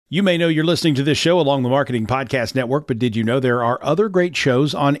You may know you're listening to this show along the Marketing Podcast Network, but did you know there are other great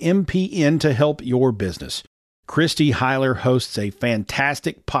shows on MPN to help your business? Christy Heiler hosts a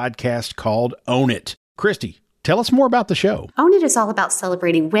fantastic podcast called Own It. Christy, tell us more about the show. Own It is all about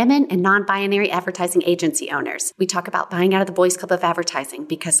celebrating women and non-binary advertising agency owners. We talk about buying out of the Boys Club of Advertising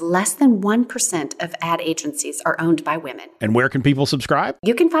because less than 1% of ad agencies are owned by women. And where can people subscribe?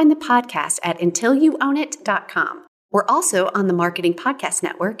 You can find the podcast at untilyouownit.com. We're also on the Marketing Podcast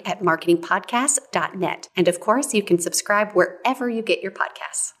Network at marketingpodcast.net. And of course, you can subscribe wherever you get your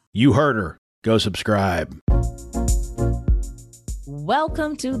podcasts. You heard her. Go subscribe.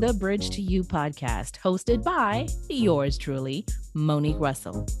 Welcome to the Bridge to You podcast, hosted by yours truly, Monique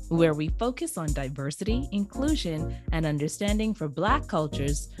Russell, where we focus on diversity, inclusion, and understanding for Black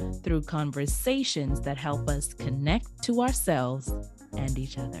cultures through conversations that help us connect to ourselves and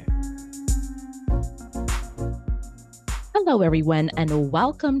each other. Hello, everyone, and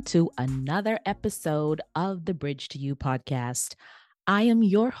welcome to another episode of the Bridge to You podcast. I am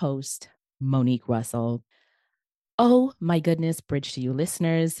your host, Monique Russell. Oh my goodness, Bridge to You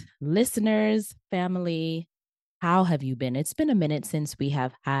listeners, family, how have you been? It's been a minute since we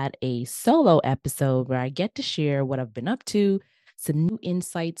have had a solo episode where I get to share what I've been up to, some new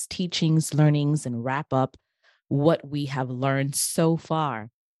insights, teachings, learnings, and wrap up what we have learned so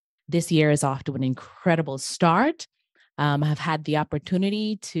far. This year is off to an incredible start. I've had the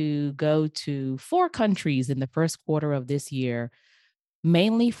opportunity to go to 4 countries in the first quarter of this year,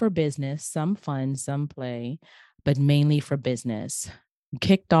 mainly for business, some fun, some play, but mainly for business.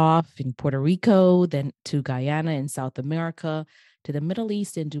 Kicked off in Puerto Rico, then to Guyana in South America, to the Middle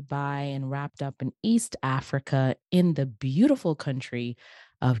East in Dubai, and wrapped up in East Africa in the beautiful country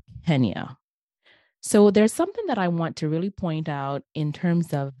of Kenya. So there's something that I want to really point out in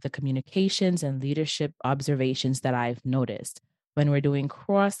terms of the communications and leadership observations that I've noticed when we're doing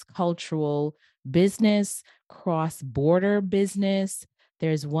cross-cultural business, cross-border business.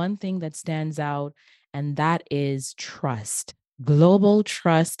 There's one thing that stands out, and that is trust. Global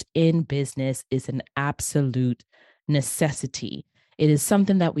trust in business is an absolute necessity. It is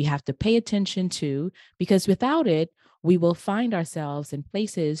something that we have to pay attention to, because without it, we will find ourselves in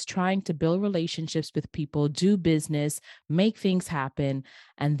places trying to build relationships with people, do business, make things happen,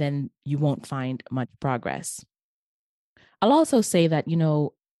 and then you won't find much progress. I'll also say that,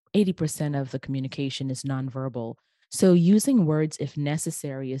 80% of the communication is nonverbal. So using words, if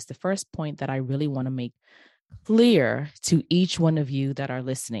necessary, is the first point that I really want to make clear to each one of you that are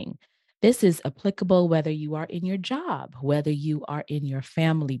listening. This is applicable whether you are in your job, whether you are in your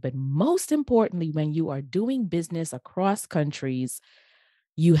family, but most importantly, when you are doing business across countries,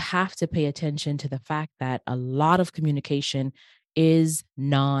 you have to pay attention to the fact that a lot of communication is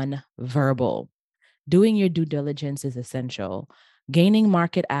nonverbal. Doing your due diligence is essential. Gaining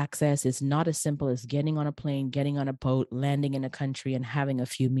market access is not as simple as getting on a plane, getting on a boat, landing in a country, and having a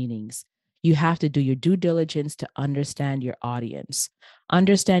few meetings. You have to do your due diligence to understand your audience.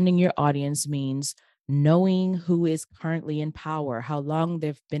 Understanding your audience means knowing who is currently in power, how long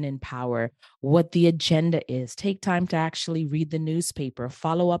they've been in power, what the agenda is. Take time to actually read the newspaper,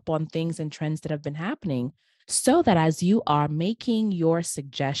 follow up on things and trends that have been happening, so that as you are making your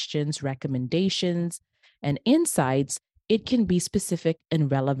suggestions, recommendations, and insights, it can be specific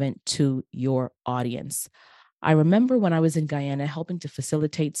and relevant to your audience. I remember when I was in Guyana helping to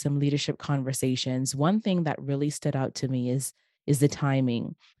facilitate some leadership conversations, one thing that really stood out to me is the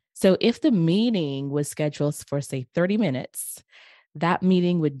timing. So if the meeting was scheduled for, say, 30 minutes, that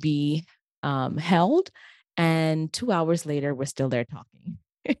meeting would be held, and 2 hours later, we're still there talking.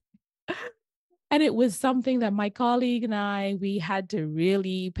 And it was something that my colleague and we had to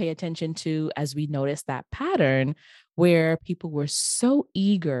really pay attention to as we noticed that pattern where people were so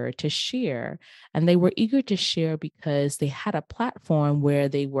eager to share. And they were eager to share because they had a platform where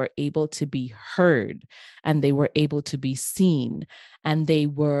they were able to be heard and they were able to be seen. And they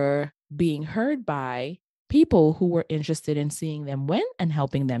were being heard by people who were interested in seeing them win and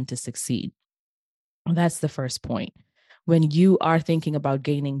helping them to succeed. That's the first point. When you are thinking about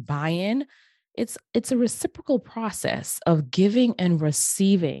gaining buy-in, it's a reciprocal process of giving and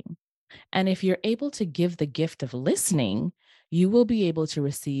receiving. And if you're able to give the gift of listening, you will be able to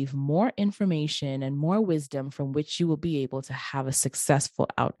receive more information and more wisdom from which you will be able to have a successful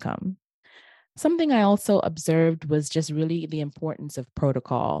outcome. Something I also observed was just really the importance of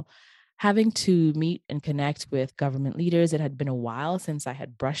protocol. Having to meet and connect with government leaders, it had been a while since I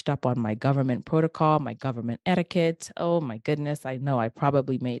had brushed up on my government protocol, my government etiquette. Oh my goodness, I know I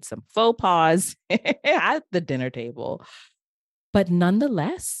probably made some faux pas at the dinner table. But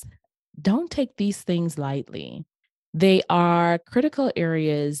nonetheless, don't take these things lightly. They are critical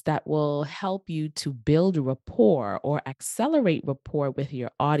areas that will help you to build rapport or accelerate rapport with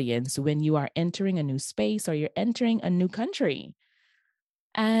your audience when you are entering a new space or you're entering a new country.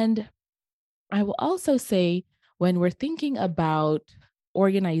 And I will also say, when we're thinking about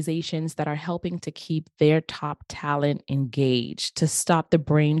organizations that are helping to keep their top talent engaged, to stop the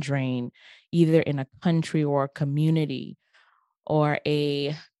brain drain, either in a country or a community or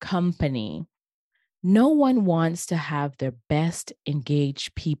a company, no one wants to have their best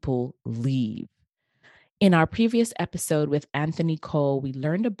engaged people leave. In our previous episode with Anthony Cole, we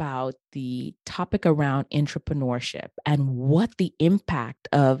learned about the topic around entrepreneurship and what the impact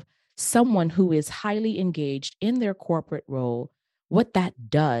of someone who is highly engaged in their corporate role, what that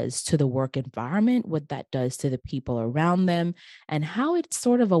does to the work environment, what that does to the people around them, and how it's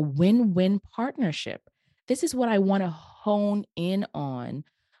sort of a win-win partnership. This is what I want to hone in on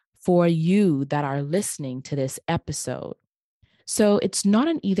for you that are listening to this episode. So it's not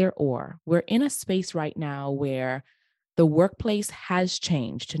an either or. We're in a space right now where the workplace has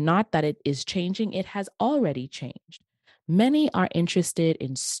changed. Not that it is changing, it has already changed. Many are interested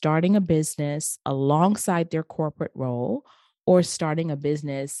in starting a business alongside their corporate role or starting a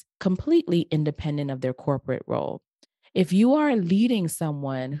business completely independent of their corporate role. If you are leading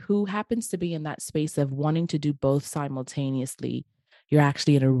someone who happens to be in that space of wanting to do both simultaneously, you're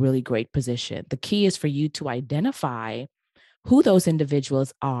actually in a really great position. The key is for you to identify who those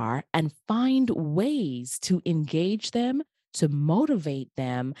individuals are and find ways to engage them, to motivate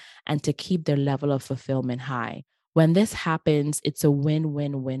them, and to keep their level of fulfillment high. When this happens, it's a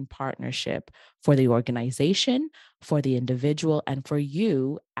win-win-win partnership for the organization, for the individual, and for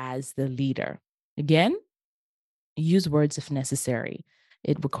you as the leader. Again, use words if necessary.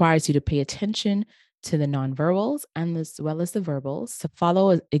 It requires you to pay attention to the nonverbals and as well as the verbals, to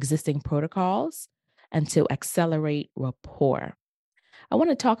follow existing protocols, and to accelerate rapport. I want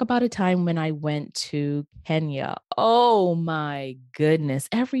to talk about a time when I went to Kenya. Oh my goodness.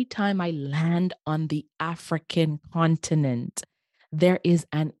 Every time I land on the African continent, there is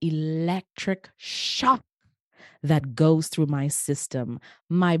an electric shock that goes through my system.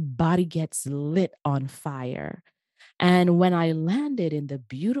 My body gets lit on fire. And when I landed in the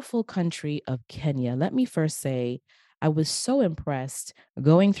beautiful country of Kenya, let me first say, I was so impressed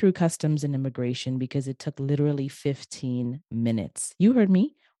going through customs and immigration because it took literally 15 minutes. You heard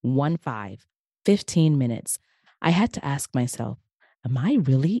me, 15 minutes. I had to ask myself, am I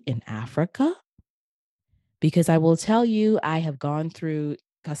really in Africa? Because I will tell you, I have gone through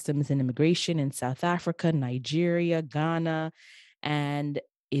customs and immigration in South Africa, Nigeria, Ghana, and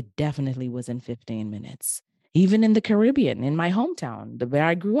it definitely was in 15 minutes. Even in the Caribbean, in my hometown, where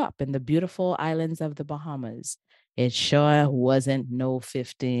I grew up, in the beautiful islands of the Bahamas, it sure wasn't no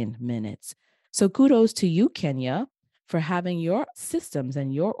 15 minutes. So kudos to you, Kenya, for having your systems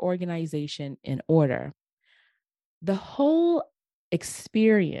and your organization in order. The whole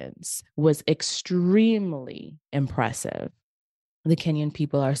experience was extremely impressive. The Kenyan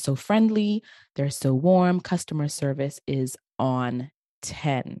people are so friendly, they're so warm, customer service is on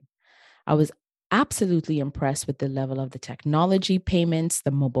 10. I was absolutely impressed with the level of the technology payments, the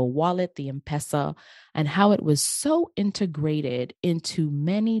mobile wallet, the M-Pesa, and how it was so integrated into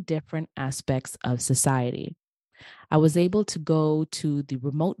many different aspects of society. I was able to go to the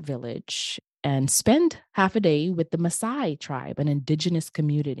remote village and spend half a day with the Maasai tribe, an indigenous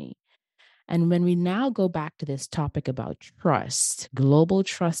community. And when we now go back to this topic about trust, global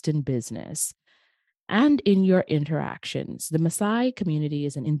trust in business, and in your interactions, the Maasai community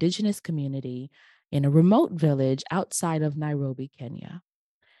is an indigenous community in a remote village outside of Nairobi, Kenya.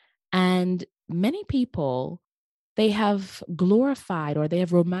 And many people, they have glorified or they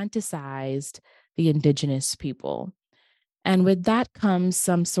have romanticized the indigenous people. And with that comes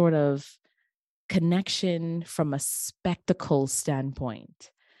some sort of connection from a spectacle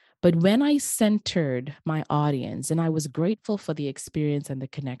standpoint. But when I centered my audience and I was grateful for the experience and the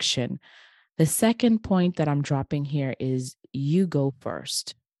connection, the second point that I'm dropping here is you go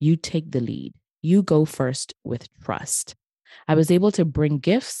first. You take the lead. You go first with trust. I was able to bring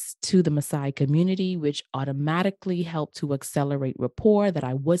gifts to the Maasai community, which automatically helped to accelerate rapport that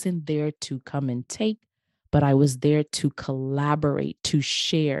I wasn't there to come and take, but I was there to collaborate, to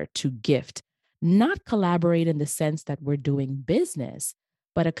share, to gift. Not collaborate in the sense that we're doing business,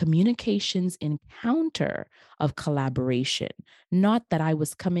 but a communications encounter of collaboration. Not that I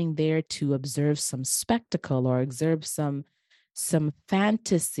was coming there to observe some spectacle or observe some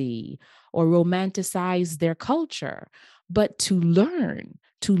fantasy or romanticize their culture, but to learn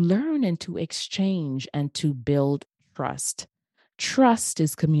and to exchange and to build trust. Trust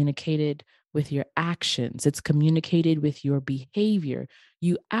is communicated with your actions. It's communicated with your behavior.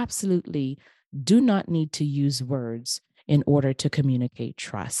 You absolutely do not need to use words in order to communicate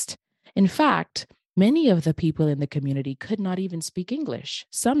trust. In fact, many of the people in the community could not even speak English.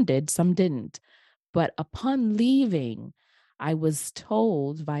 Some did, some didn't. But upon leaving, I was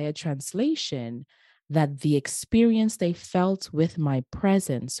told via translation that the experience they felt with my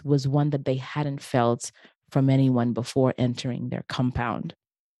presence was one that they hadn't felt from anyone before entering their compound.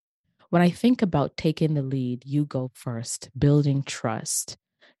 When I think about taking the lead, you go first, building trust,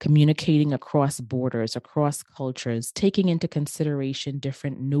 communicating across borders, across cultures, taking into consideration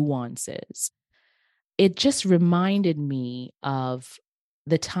different nuances. It just reminded me of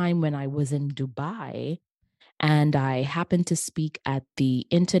the time when I was in Dubai and I happened to speak at the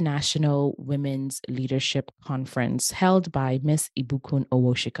International Women's Leadership Conference held by Miss Ibukun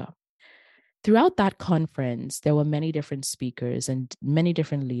Owoshika. Throughout that conference, there were many different speakers and many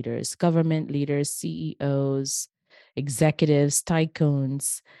different leaders, government leaders, CEOs, executives,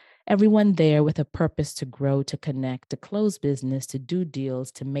 tycoons, everyone there with a purpose to grow, to connect, to close business, to do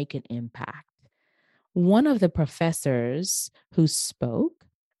deals, to make an impact. One of the professors who spoke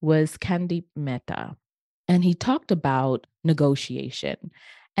was Kandeep Mehta, and he talked about negotiation.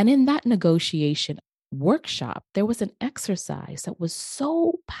 And in that negotiation workshop, there was an exercise that was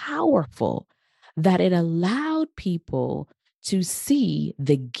so powerful that it allowed people to see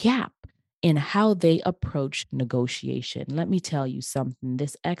the gap in how they approach negotiation. Let me tell you something.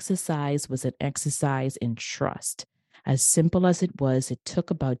 This exercise was an exercise in trust. As simple as it was, it took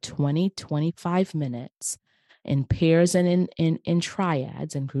about 20-25 minutes in pairs and in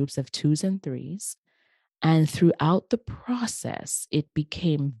triads and groups of twos and threes. And throughout the process, it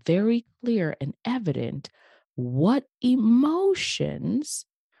became very clear and evident what emotions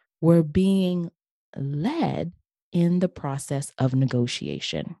were being led in the process of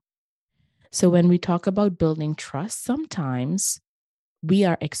negotiation. So when we talk about building trust, sometimes we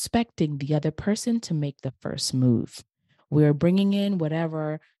are expecting the other person to make the first move. We're bringing in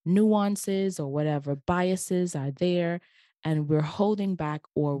whatever nuances or whatever biases are there, and we're holding back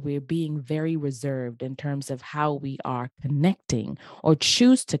or we're being very reserved in terms of how we are connecting or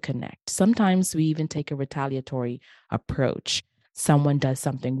choose to connect. Sometimes we even take a retaliatory approach. Someone does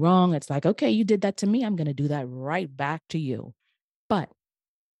something wrong. It's like, okay, you did that to me. I'm going to do that right back to you. But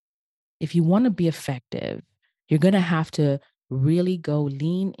if you want to be effective, you're going to have to really go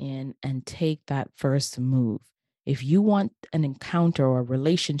lean in and take that first move. If you want an encounter or a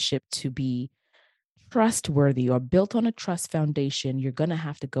relationship to be trustworthy or built on a trust foundation, you're going to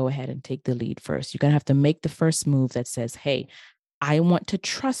have to go ahead and take the lead first. You're going to have to make the first move that says, hey, I want to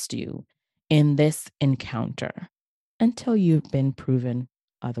trust you in this encounter until you've been proven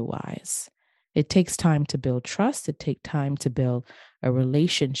otherwise. It takes time to build trust. It takes time to build a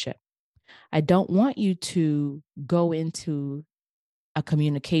relationship. I don't want you to go into a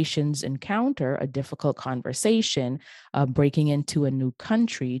communications encounter, a difficult conversation, breaking into a new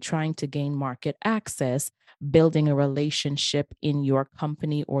country, trying to gain market access, building a relationship in your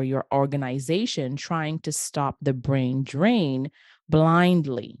company or your organization, trying to stop the brain drain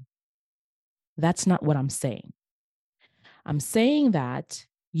blindly. That's not what I'm saying. I'm saying that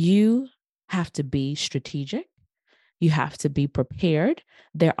you have to be strategic. You have to be prepared.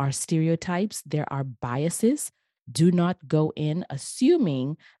 There are stereotypes. There are biases. Do not go in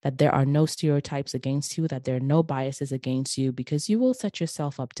assuming that there are no stereotypes against you, that there are no biases against you, because you will set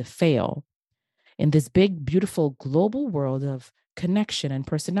yourself up to fail in this big, beautiful global world of connection and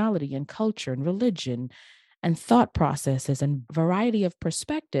personality and culture and religion and thought processes and variety of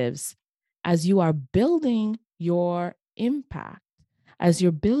perspectives. As you are building your impact, as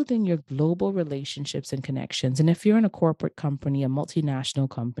you're building your global relationships and connections, and if you're in a corporate company, a multinational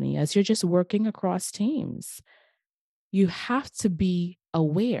company, as you're just working across teams, you have to be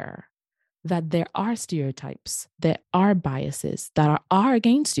aware that there are stereotypes, there are biases that are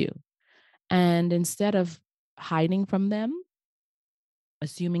against you. And instead of hiding from them,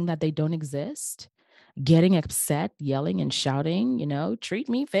 assuming that they don't exist, getting upset, yelling and shouting, treat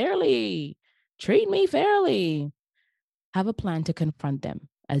me fairly, treat me fairly. Have a plan to confront them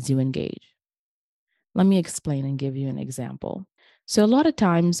as you engage. Let me explain and give you an example. So a lot of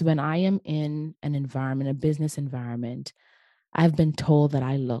times when I am in an environment, a business environment, I've been told that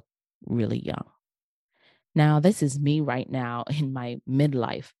I look really young. Now, this is me right now in my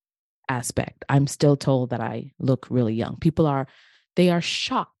midlife aspect. I'm still told that I look really young. They are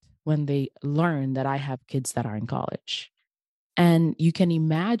shocked when they learn that I have kids that are in college. And you can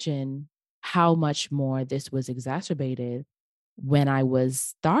imagine how much more this was exacerbated when I was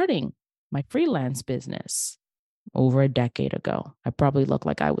starting my freelance business. over a decade ago. I probably look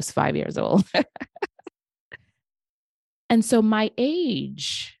like I was 5 years old. And so my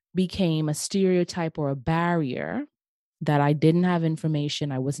age became a stereotype or a barrier that I didn't have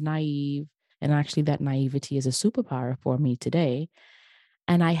information. I was naive. And actually, that naivety is a superpower for me today.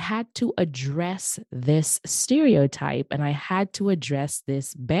 And I had to address this stereotype and I had to address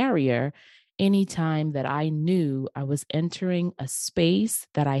this barrier anytime that I knew I was entering a space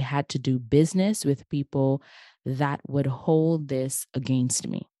that I had to do business with people that would hold this against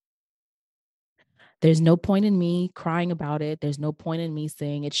me. There's no point in me crying about it. There's no point in me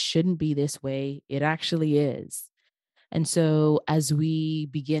saying it shouldn't be this way. It actually is. And so as we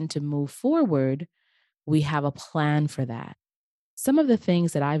begin to move forward, we have a plan for that. Some of the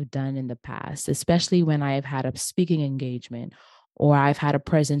things that I've done in the past, especially when I have had a speaking engagement or I've had a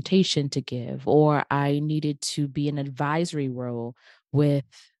presentation to give, or I needed to be an advisory role with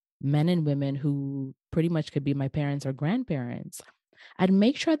men and women who pretty much could be my parents or grandparents, I'd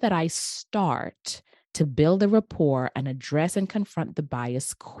make sure that I start to build a rapport and address and confront the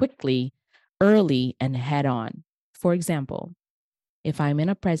bias quickly, early, and head on. For example, if I'm in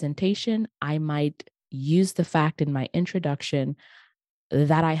a presentation, I might use the fact in my introduction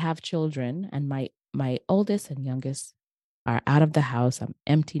that I have children and my oldest and youngest are out of the house. I'm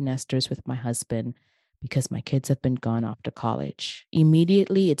empty nesters with my husband because my kids have been gone off to college.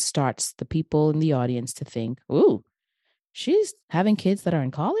 Immediately, it starts the people in the audience to think, ooh, she's having kids that are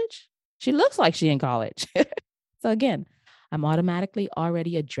in college? She looks like she's in college. So again, I'm automatically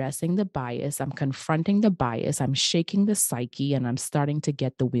already addressing the bias. I'm confronting the bias. I'm shaking the psyche and I'm starting to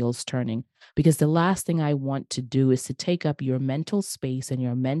get the wheels turning, because the last thing I want to do is to take up your mental space and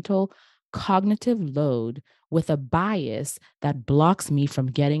your mental cognitive load with a bias that blocks me from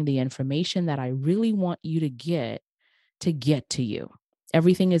getting the information that I really want you to get to you.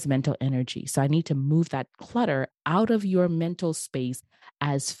 Everything is mental energy. So I need to move that clutter out of your mental space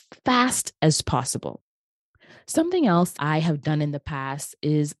as fast as possible. Something else I have done in the past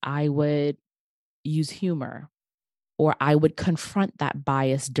is I would use humor, or I would confront that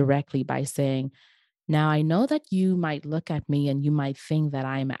bias directly by saying, now I know that you might look at me and you might think that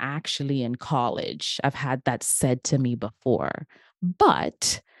I'm actually in college. I've had that said to me before,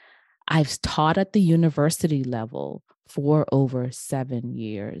 but I've taught at the university level for over 7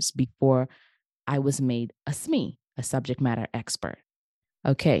 years before I was made a SME, a subject matter expert.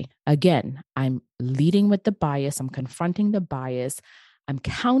 Okay, again, I'm leading with the bias, I'm confronting the bias, I'm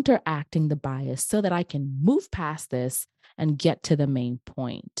counteracting the bias so that I can move past this and get to the main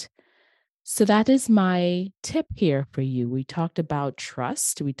point. So that is my tip here for you. We talked about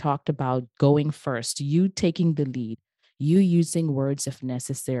trust, we talked about going first, you taking the lead, you using words if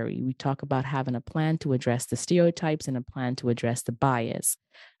necessary. We talk about having a plan to address the stereotypes and a plan to address the bias.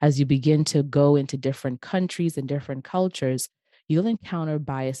 As you begin to go into different countries and different cultures, you'll encounter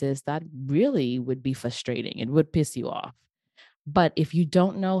biases that really would be frustrating. It would piss you off. But if you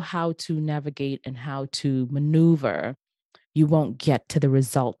don't know how to navigate and how to maneuver, you won't get to the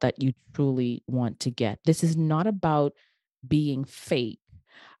result that you truly want to get. This is not about being fake.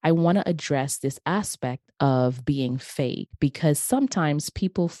 I want to address this aspect of being fake because sometimes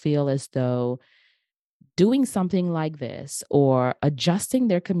people feel as though doing something like this or adjusting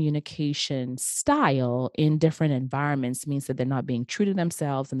their communication style in different environments means that they're not being true to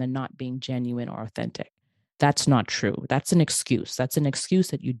themselves and they're not being genuine or authentic. That's not true. That's an excuse. That's an excuse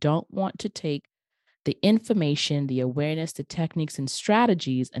that you don't want to take the information, the awareness, the techniques and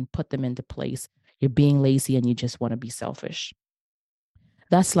strategies and put them into place. You're being lazy and you just want to be selfish.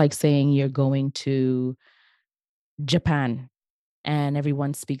 That's like saying you're going to Japan and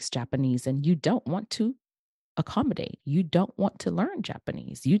everyone speaks Japanese and you don't want to accommodate. You don't want to learn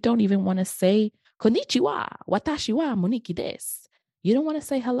Japanese. You don't even want to say konnichiwa, watashi wa Monique desu. You don't want to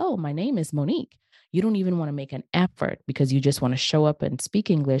say hello, my name is Monique. You don't even want to make an effort because you just want to show up and speak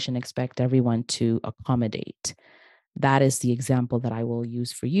English and expect everyone to accommodate. That is the example that I will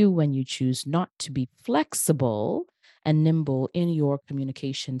use for you when you choose not to be flexible and nimble in your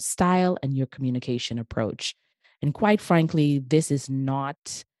communication style and your communication approach. And quite frankly, this is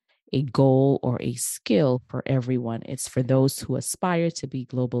not a goal or a skill for everyone. It's for those who aspire to be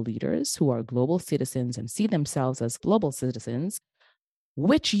global leaders, who are global citizens and see themselves as global citizens,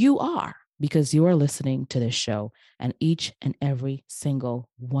 which you are because you are listening to this show, and each and every single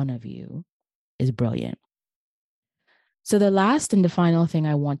one of you is brilliant. So the last and the final thing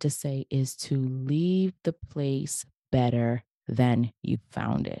I want to say is to leave the place better than you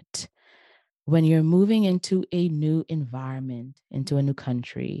found it. When you're moving into a new environment, into a new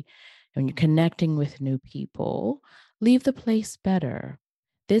country, when you're connecting with new people, leave the place better.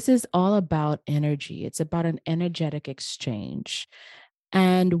 This is all about energy. It's about an energetic exchange.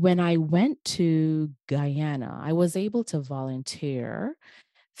 And when I went to Guyana, I was able to volunteer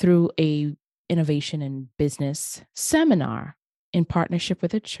through a innovation and business seminar in partnership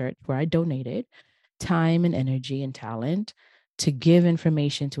with a church where I donated time and energy and talent to give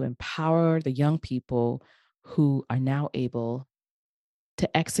information to empower the young people who are now able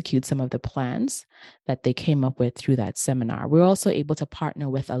to execute some of the plans that they came up with through that seminar. We're also able to partner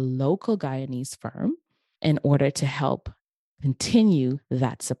with a local Guyanese firm in order to help continue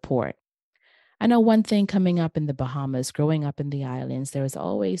that support. I know one thing coming up in the Bahamas, growing up in the islands, there was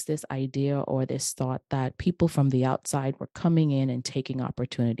always this idea or this thought that people from the outside were coming in and taking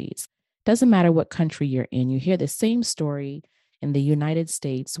opportunities. Doesn't matter what country you're in, you hear the same story in the United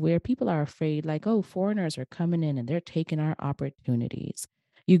States where people are afraid, like, oh, foreigners are coming in and they're taking our opportunities.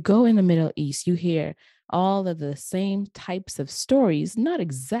 You go in the Middle East, you hear all of the same types of stories, not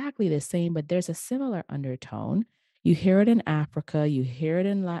exactly the same, but there's a similar undertone. You hear it in Africa, you hear it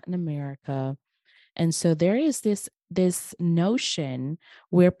in Latin America. And so there is this notion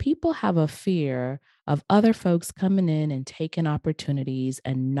where people have a fear of other folks coming in and taking opportunities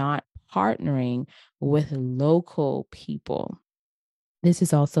and not partnering with local people. This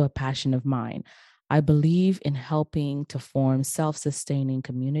is also a passion of mine. I believe in helping to form self-sustaining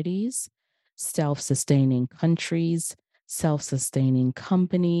communities, self-sustaining countries, self-sustaining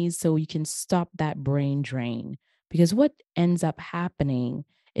companies, so you can stop that brain drain. Because what ends up happening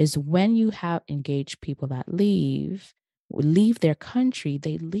is when you have engaged people that leave their country,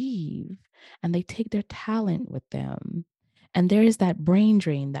 they leave and they take their talent with them. And there is that brain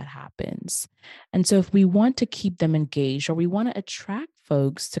drain that happens. And so, if we want to keep them engaged or we want to attract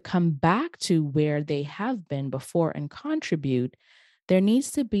folks to come back to where they have been before and contribute, there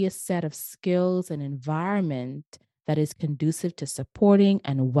needs to be a set of skills and environment that is conducive to supporting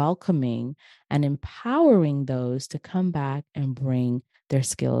and welcoming and empowering those to come back and bring their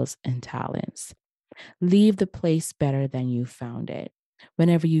skills and talents. Leave the place better than you found it.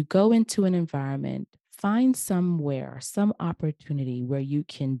 Whenever you go into an environment, find somewhere, some opportunity where you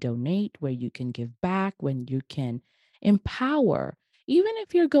can donate, where you can give back, when you can empower. Even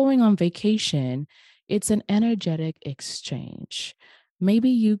if you're going on vacation, it's an energetic exchange. Maybe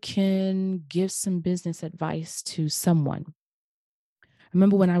you can give some business advice to someone. I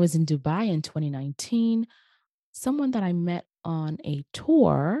remember when I was in Dubai in 2019, someone that I met on a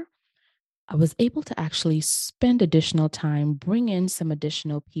tour, I was able to actually spend additional time, bring in some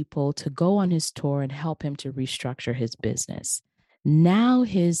additional people to go on his tour and help him to restructure his business. Now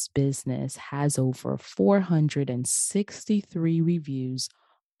his business has over 463 reviews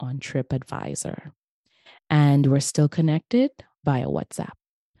on TripAdvisor, and we're still connected via WhatsApp.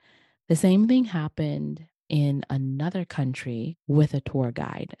 The same thing happened in another country with a tour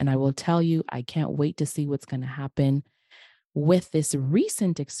guide. And I will tell you, I can't wait to see what's going to happen with this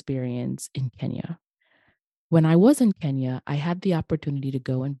recent experience in Kenya. When I was in Kenya, I had the opportunity to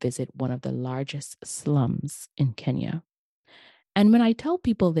go and visit one of the largest slums in Kenya. And when I tell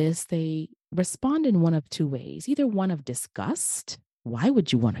people this, they respond in one of two ways: either one of disgust, why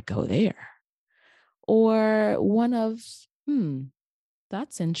would you want to go there? Or one of,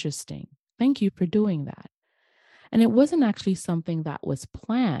 that's interesting. Thank you for doing that. And it wasn't actually something that was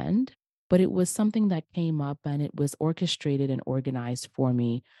planned, but it was something that came up and it was orchestrated and organized for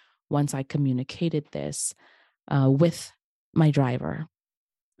me once I communicated this with my driver.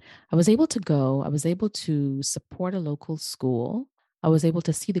 I was able to go, I was able to support a local school, I was able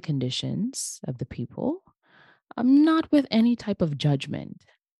to see the conditions of the people, not with any type of judgment.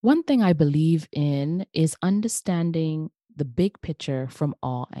 One thing I believe in is understanding the big picture from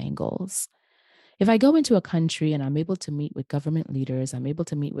all angles. If I go into a country and I'm able to meet with government leaders, I'm able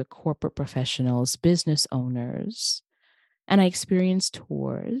to meet with corporate professionals, business owners, and I experience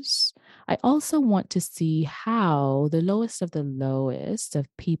tours, I also want to see how the lowest of the lowest of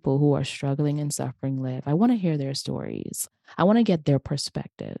people who are struggling and suffering live. I want to hear their stories. I want to get their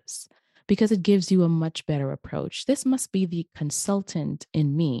perspectives because it gives you a much better approach. This must be the consultant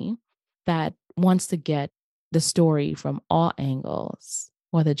in me that wants to get the story from all angles,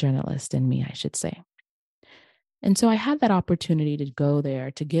 or the journalist in me, I should say. And so I had that opportunity to go there,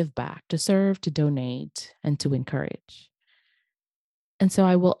 to give back, to serve, to donate, and to encourage. And so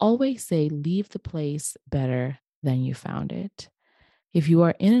I will always say, leave the place better than you found it. If you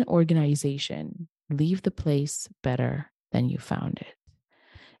are in an organization, leave the place better than you found it.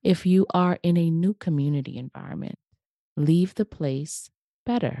 If you are in a new community environment, leave the place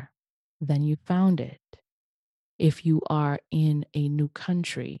better than you found it. If you are in a new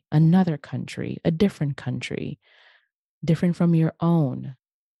country, another country, a different country, different from your own,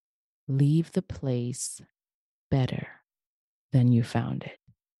 leave the place better than you found it.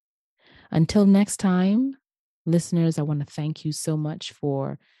 Until next time, listeners, I want to thank you so much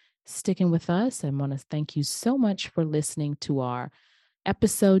for sticking with us. I want to thank you so much for listening to our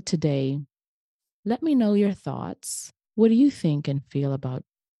episode today. Let me know your thoughts. What do you think and feel about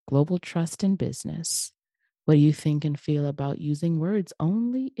global trust in business? What do you think and feel about using words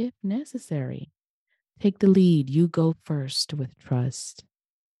only if necessary? Take the lead. You go first with trust.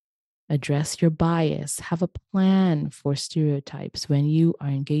 Address your bias. Have a plan for stereotypes when you are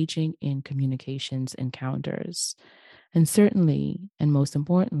engaging in communications encounters. And certainly, and most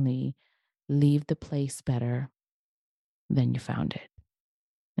importantly, leave the place better than you found it.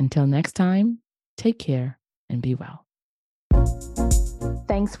 Until next time, take care and be well.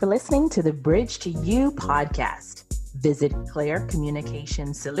 Thanks for listening to the Bridge to You podcast. Visit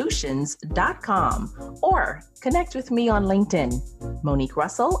clearcommunicationsolutions.com or connect with me on LinkedIn, Monique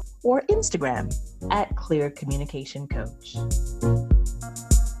Russell, or Instagram at Clear Communication Coach.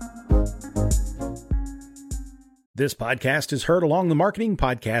 This podcast is heard along the Marketing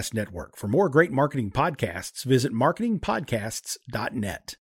Podcast Network. For more great marketing podcasts, visit marketingpodcasts.net.